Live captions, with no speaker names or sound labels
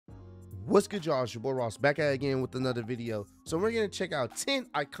What's good, y'all? It's your boy Ross back at it again with another video. So we're gonna check out 10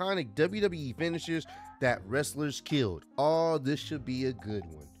 iconic WWE finishers that wrestlers killed. Oh, this should be a good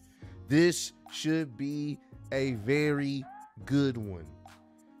one. This should be a very good one.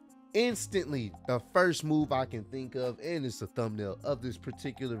 Instantly, the first move I can think of, and it's the thumbnail of this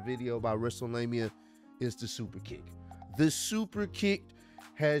particular video about WrestleMania, is the super kick. The super kick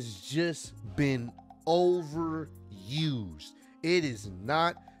has just been overused. It is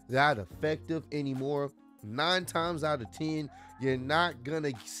not that effective anymore. 9 times out of 10, you're not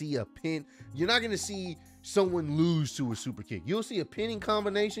gonna see a pin. You're not gonna see someone lose to a super kick. You'll see a pinning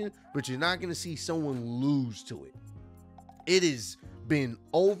combination, but you're not gonna see someone lose to it. It has been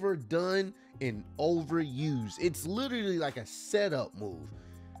overdone and overused. It's literally like a setup move.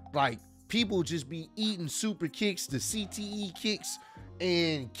 Like, people just be eating super kicks, the CTE kicks,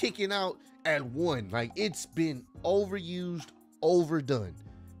 and kicking out at one. Like, it's been overused, overdone.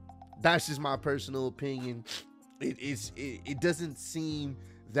 That's just my personal opinion. It doesn't seem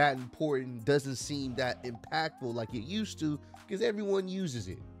that important, doesn't seem that impactful like it used to, because everyone uses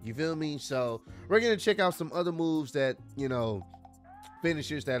it. You feel me? So we're gonna check out some other moves that, you know,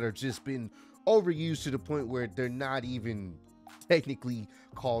 finishers that are just been overused to the point where they're not even technically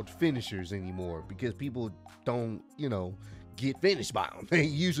called finishers anymore, because people don't, you know, get finished by them.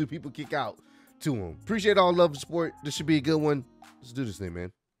 Usually people kick out to them. Appreciate all love and support. This should be a good one. Let's do this thing,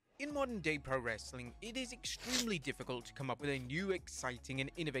 man. In modern day pro wrestling, it is extremely difficult to come up with a new, exciting and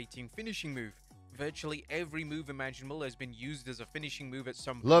innovating finishing move. Virtually every move imaginable has been used as a finishing move at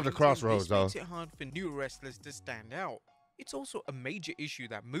some point. Love the crossroads, though. This makes it hard for new wrestlers to stand out. It's also a major issue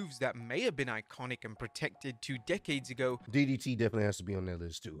that moves that may have been iconic and protected 2 decades ago. DDT definitely has to be on that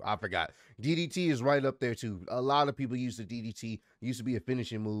list too. I forgot. DDT is right up there too. A lot of people use the DDT. It used to be a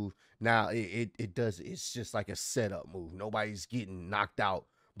finishing move. Now it's just like a setup move. Nobody's getting knocked out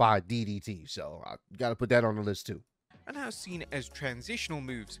by DDT. So I got to put that on the list too. And are seen as transitional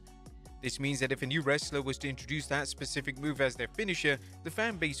moves. This means that if a new wrestler was to introduce that specific move as their finisher, the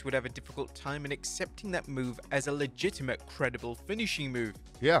fan base would have a difficult time in accepting that move as a legitimate, credible finishing move.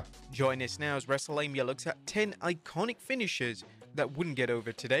 Yeah. Join us now as WrestleMania looks at 10 iconic finishers that wouldn't get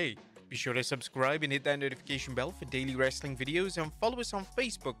over today. Be sure to subscribe and hit that notification bell for daily wrestling videos, and follow us on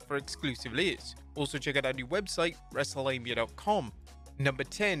Facebook for exclusive lists. Also check out our new website, WrestleMania.com. Number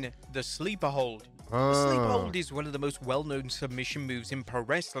 10, the sleeper hold. The sleeper hold is one of the most well-known submission moves in pro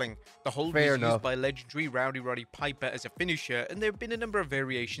wrestling. The hold was used by legendary Rowdy Roddy Piper as a finisher, and there have been a number of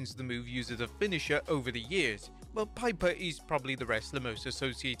variations of the move used as a finisher over the years. Well, Piper is probably the wrestler most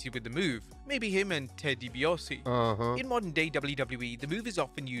associated with the move. Maybe him and Ted DiBiase. In modern day WWE, the move is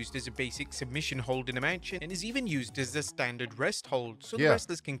often used as a basic submission hold in a match, and is even used as a standard rest hold, so the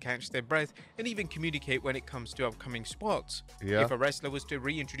wrestlers can catch their breath and even communicate when it comes to upcoming spots. If a wrestler was to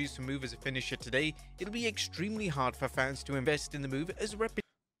reintroduce the move as a finisher today, it'll be extremely hard for fans to invest in the move as a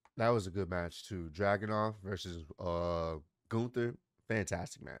That was a good match too. Dragunov versus Gunther.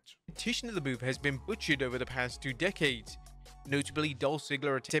 Fantastic match. Repetition of the move has been butchered over the past 2 decades. Notably, Dolph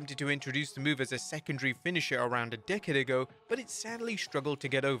Ziggler attempted to introduce the move as a secondary finisher around a decade ago, but it sadly struggled to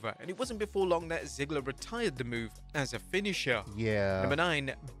get over, and it wasn't before long that Ziggler retired the move as a finisher. Number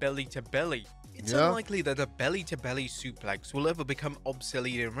 9, belly to belly. It's unlikely that a belly to belly suplex will ever become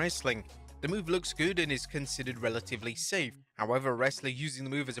obsolete in wrestling. The move looks good and is considered relatively safe. However, a wrestler using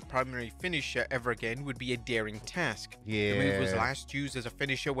the move as a primary finisher ever again would be a daring task. The move was last used as a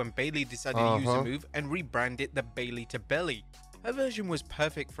finisher when Bayley decided to use the move and rebrand it the Bayley to Belly. Her version was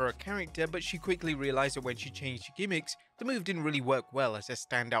perfect for her character, but she quickly realized that when she changed gimmicks, the move didn't really work well as a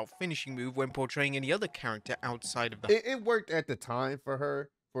standout finishing move when portraying any other character outside of the... It worked at the time for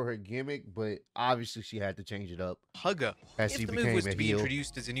her gimmick, but obviously she had to change it up. Hugger. If the move was to be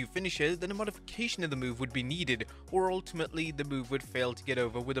introduced as a new finisher, then a modification of the move would be needed, or ultimately the move would fail to get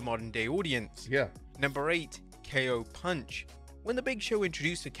over with a modern day audience. Number 8, KO Punch. When the Big Show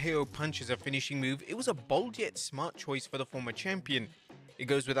introduced a KO Punch as a finishing move, it was a bold yet smart choice for the former champion. It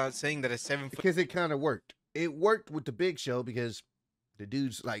goes without saying that a 7-foot... Because it kind of worked. It worked with the Big Show because the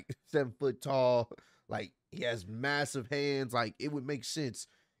dude's like 7 foot tall, like he has massive hands. Like, it would make sense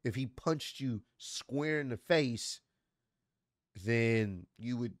if he punched you square in the face, then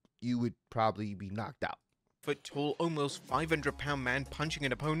you would probably be knocked out. Foot tall, almost 500-pound man punching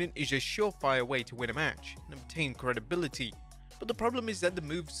an opponent is a surefire way to win a match and obtain credibility. But the problem is that the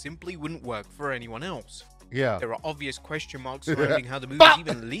move simply wouldn't work for anyone else. There are obvious question marks surrounding how the move is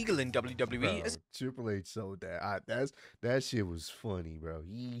even legal in WWE. Bro, Triple H sold that. That shit was funny, bro.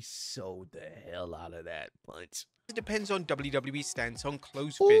 He sold the hell out of that punch. It depends on WWE's stance on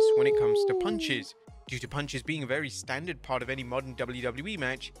closed fists when it comes to punches. Due to punches being a very standard part of any modern WWE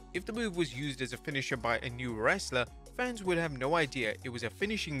match, if the move was used as a finisher by a new wrestler, fans would have no idea it was a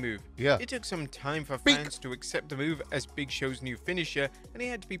finishing move. Yeah. It took some time for fans to accept the move as Big Show's new finisher, and it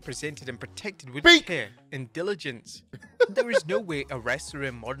had to be presented and protected with care and diligence. There is no way a wrestler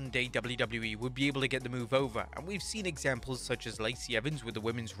in modern day WWE would be able to get the move over, and we've seen examples such as Lacey Evans with the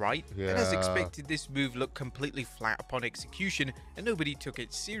women's right, and as expected, this move looked completely flat upon execution, and nobody took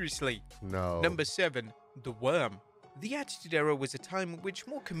it seriously. No. Number 7. The Worm. The Attitude Era was a time in which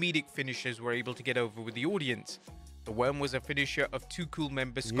more comedic finishers were able to get over with the audience. The Worm was a finisher of Too Cool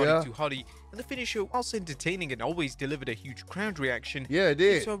member Scotty 2 Hotty, and the finisher, whilst entertaining and always delivered a huge crowd reaction,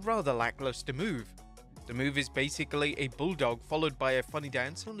 it's a rather lackluster move. The move is basically a bulldog followed by a funny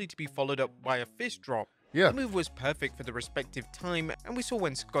dance, only to be followed up by a fist drop. The move was perfect for the respective time, and we saw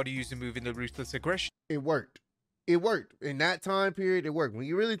when Scotty used the move in the Ruthless Aggression. It worked. It worked. In that time period, it worked. When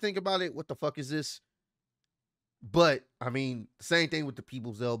you really think about it, what the fuck is this? But, I mean, same thing with the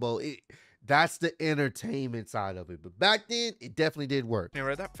People's Elbow. That's the entertainment side of it. But back then, it definitely did work.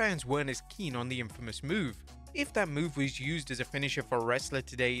 Era that fans weren't as keen on the infamous move. If that move was used as a finisher for a wrestler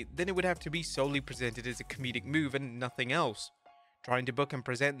today, then it would have to be solely presented as a comedic move and nothing else. Trying to book and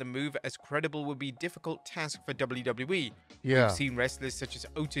present the move as credible would be a difficult task for WWE. We've seen wrestlers such as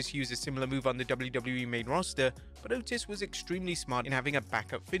Otis use a similar move on the WWE main roster, but Otis was extremely smart in having a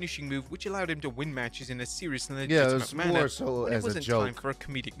backup finishing move which allowed him to win matches in a serious and legitimate manner more so when as it wasn't a joke. time for a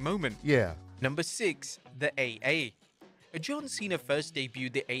comedic moment. Number 6. The AA. John Cena first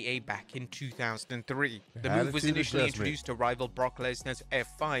debuted the AA back in 2003. The move was initially introduced to rival Brock Lesnar's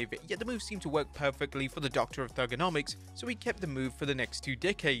F5, yet the move seemed to work perfectly for the Doctor of Thugonomics, so he kept the move for the next 2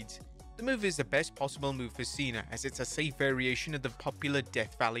 decades. The move is the best possible move for Cena, as it's a safe variation of the popular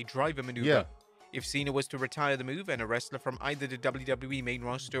Death Valley driver maneuver. If Cena was to retire the move and a wrestler from either the WWE main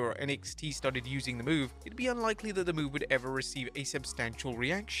roster or NXT started using the move, it'd be unlikely that the move would ever receive a substantial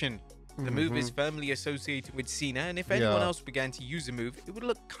reaction. The move is firmly associated with Cena, and if anyone else began to use the move, it would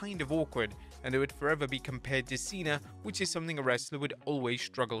look kind of awkward, and it would forever be compared to Cena, which is something a wrestler would always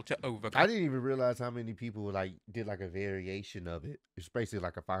struggle to overcome. I didn't even realize how many people did a variation of it. It's basically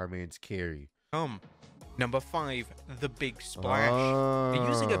like a fireman's carry. Number 5. The Big Splash.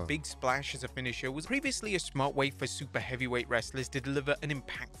 Using a big splash as a finisher was previously a smart way for super heavyweight wrestlers to deliver an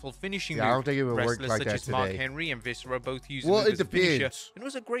impactful finishing move. I don't think it would work Wrestlers like such that as today. Mark Henry and Viscera both used the move as a finisher, and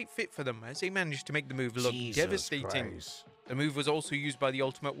was a great fit for them as they managed to make the move look devastating. The move was also used by the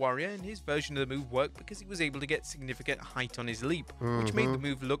Ultimate Warrior, and his version of the move worked because he was able to get significant height on his leap, which made the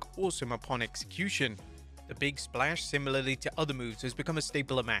move look awesome upon execution. The Big Splash, similarly to other moves, has become a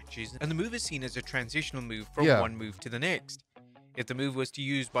staple of matches, and the move is seen as a transitional move from one move to the next. If the move was to be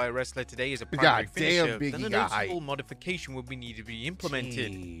used by a wrestler today as a primary finisher, then a noticeable modification would be needed to be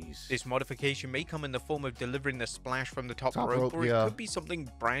implemented. This modification may come in the form of delivering the splash from the top rope, or it could be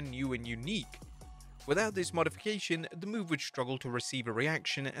something brand new and unique. Without this modification, the move would struggle to receive a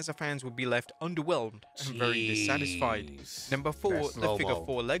reaction, as the fans would be left underwhelmed and very dissatisfied. Number 4. The Figure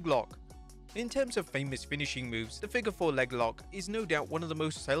 4 Leg Lock. In terms of famous finishing moves, the Figure 4 Leg Lock is no doubt one of the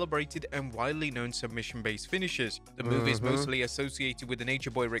most celebrated and widely known submission-based finishers. The move is mostly associated with the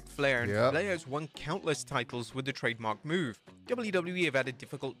Nature Boy Ric Flair, and Flair has won countless titles with the trademark move. WWE have had a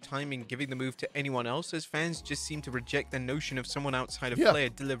difficult time in giving the move to anyone else, as fans just seem to reject the notion of someone outside of Flair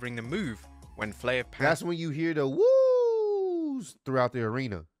delivering the move. When Flair passed, that's when you hear the woos throughout the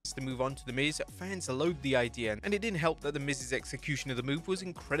arena. To move on to The Miz, fans loathed the idea, and it didn't help that The Miz's execution of the move was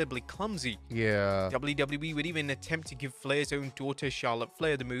incredibly clumsy. WWE would even attempt to give Flair's own daughter Charlotte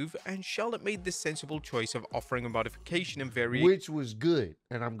Flair the move, and Charlotte made the sensible choice of offering a modification and variation, which was good,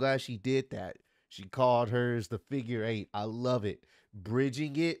 and I'm glad she did that. She called hers the Figure 8. I love it.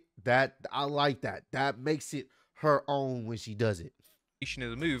 Bridging it, I like that. That makes it her own when she does it.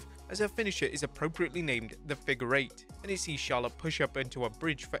 Of the move, as her finisher is appropriately named the Figure 8, and it sees Charlotte push up into a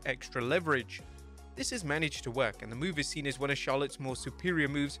bridge for extra leverage. This has managed to work, and the move is seen as one of Charlotte's more superior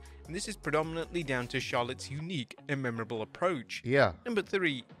moves, and this is predominantly down to Charlotte's unique and memorable approach. Number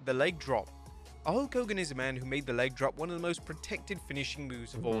 3. The Leg Drop. Hulk Hogan is a man who made the leg drop one of the most protected finishing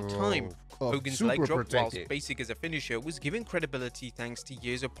moves of all time. Hogan's leg drop, whilst basic as a finisher, was given credibility thanks to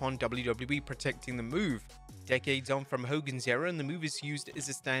years upon WWE protecting the move. Decades on from Hogan's era, and the move is used as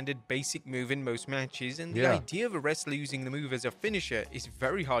a standard basic move in most matches, and the idea of a wrestler using the move as a finisher is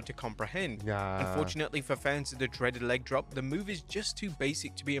very hard to comprehend. Unfortunately for fans of the dreaded leg drop, the move is just too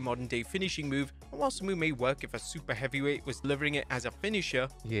basic to be a modern day finishing move, and whilst the move may work if a super heavyweight was delivering it as a finisher,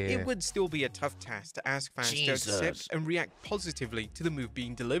 it would still be a tough task to ask fans to accept and react positively to the move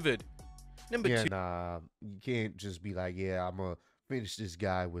being delivered. Number Yeah, two. nah, you can't just be like, yeah, I'm gonna finish this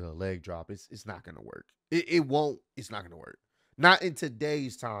guy with a leg drop. It's not gonna work. It won't. It's not gonna work. Not in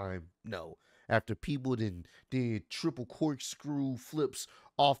today's time. No. After people did triple corkscrew flips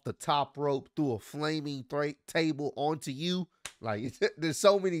off the top rope through a flaming table onto you, like there's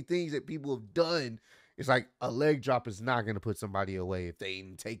so many things that people have done. It's like a leg drop is not gonna put somebody away if they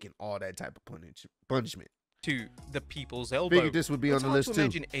ain't taking all that type of punishment. Two, the People's Elbow. Figured this would be It's on the hard list to too.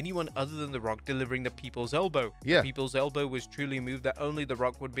 imagine anyone other than The Rock delivering the People's Elbow. Yeah. The People's Elbow was truly a move that only The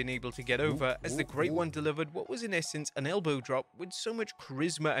Rock would have been able to get over, as the Great One delivered what was in essence an elbow drop with so much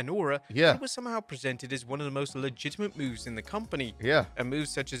charisma and aura Yeah. that it was somehow presented as one of the most legitimate moves in the company. Yeah. A move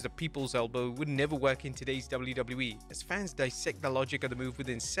such as the People's Elbow would never work in today's WWE, as fans dissect the logic of the move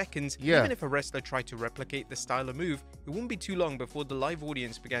within seconds. Yeah. Even if a wrestler tried to replicate the style of move, it wouldn't be too long before the live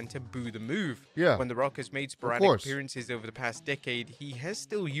audience began to boo the move. Yeah. When The Rock has made sporadic course. appearances over the past decade, he has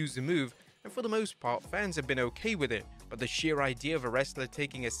still used the move, and for the most part, fans have been okay with it. But the sheer idea of a wrestler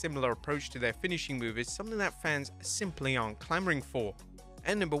taking a similar approach to their finishing move is something that fans simply aren't clamoring for.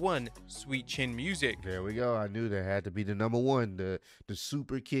 And number one, Sweet Chin Music. There we go. I knew that had to be the number one. The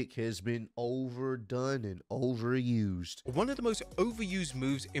super kick has been overdone and overused. One of the most overused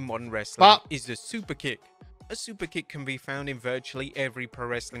moves in modern wrestling Bop. is the super kick. A super kick can be found in virtually every pro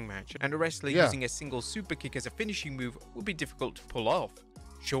wrestling match, and a wrestler Yeah. using a single super kick as a finishing move would be difficult to pull off.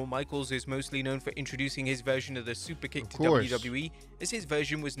 Shawn Michaels is mostly known for introducing his version of the super kick to course. WWE, as his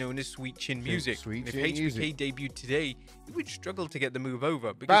version was known as Sweet Chin Music. Sweet If Chin HBK debuted today, he would struggle to get the move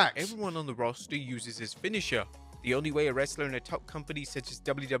over because Facts. everyone on the roster uses his finisher. The only way a wrestler in a top company such as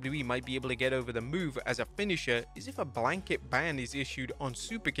WWE might be able to get over the move as a finisher is if a blanket ban is issued on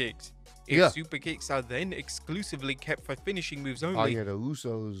super kicks. If Yeah. super kicks are then exclusively kept for finishing moves Oh only, yeah, the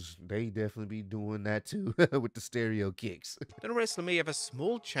Usos, they definitely be doing that too with the stereo kicks. then a wrestler may have a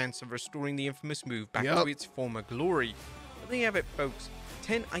small chance of restoring the infamous move back Yep. to its former glory. But there you have it, folks.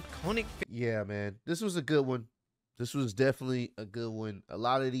 10 iconic Yeah, man. This was a good one. This was definitely a good one. A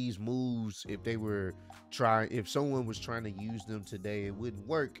lot of these moves, if someone was trying to use them today, it wouldn't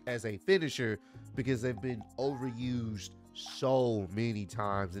work as a finisher because they've been overused so many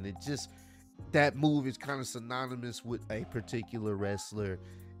times, and that move is kind of synonymous with a particular wrestler.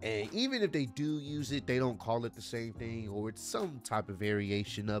 And even if they do use it, they don't call it the same thing, or it's some type of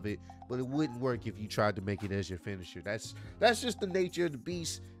variation of it, but it wouldn't work if you tried to make it as your finisher. That's just the nature of the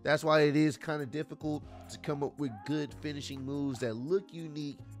beast. That's why it is kind of difficult to come up with good finishing moves that look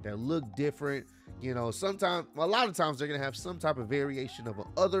unique, that look different. You know, a lot of times they're gonna have some type of variation of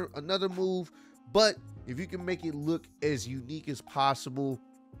another move, but if you can make it look as unique as possible,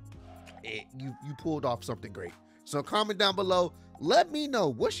 you pulled off something great. So comment down below. Let me know,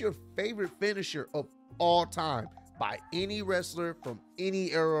 what's your favorite finisher of all time by any wrestler from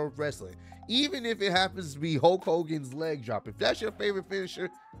any era of wrestling? Even if it happens to be Hulk Hogan's leg drop. If that's your favorite finisher,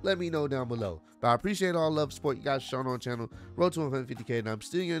 let me know down below. But I appreciate all love, support you guys showing on the channel. Road to 150K, and I'm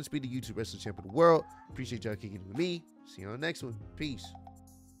still your undisputed YouTube wrestling champ of the world. Appreciate y'all kicking with me. See you on the next one. Peace.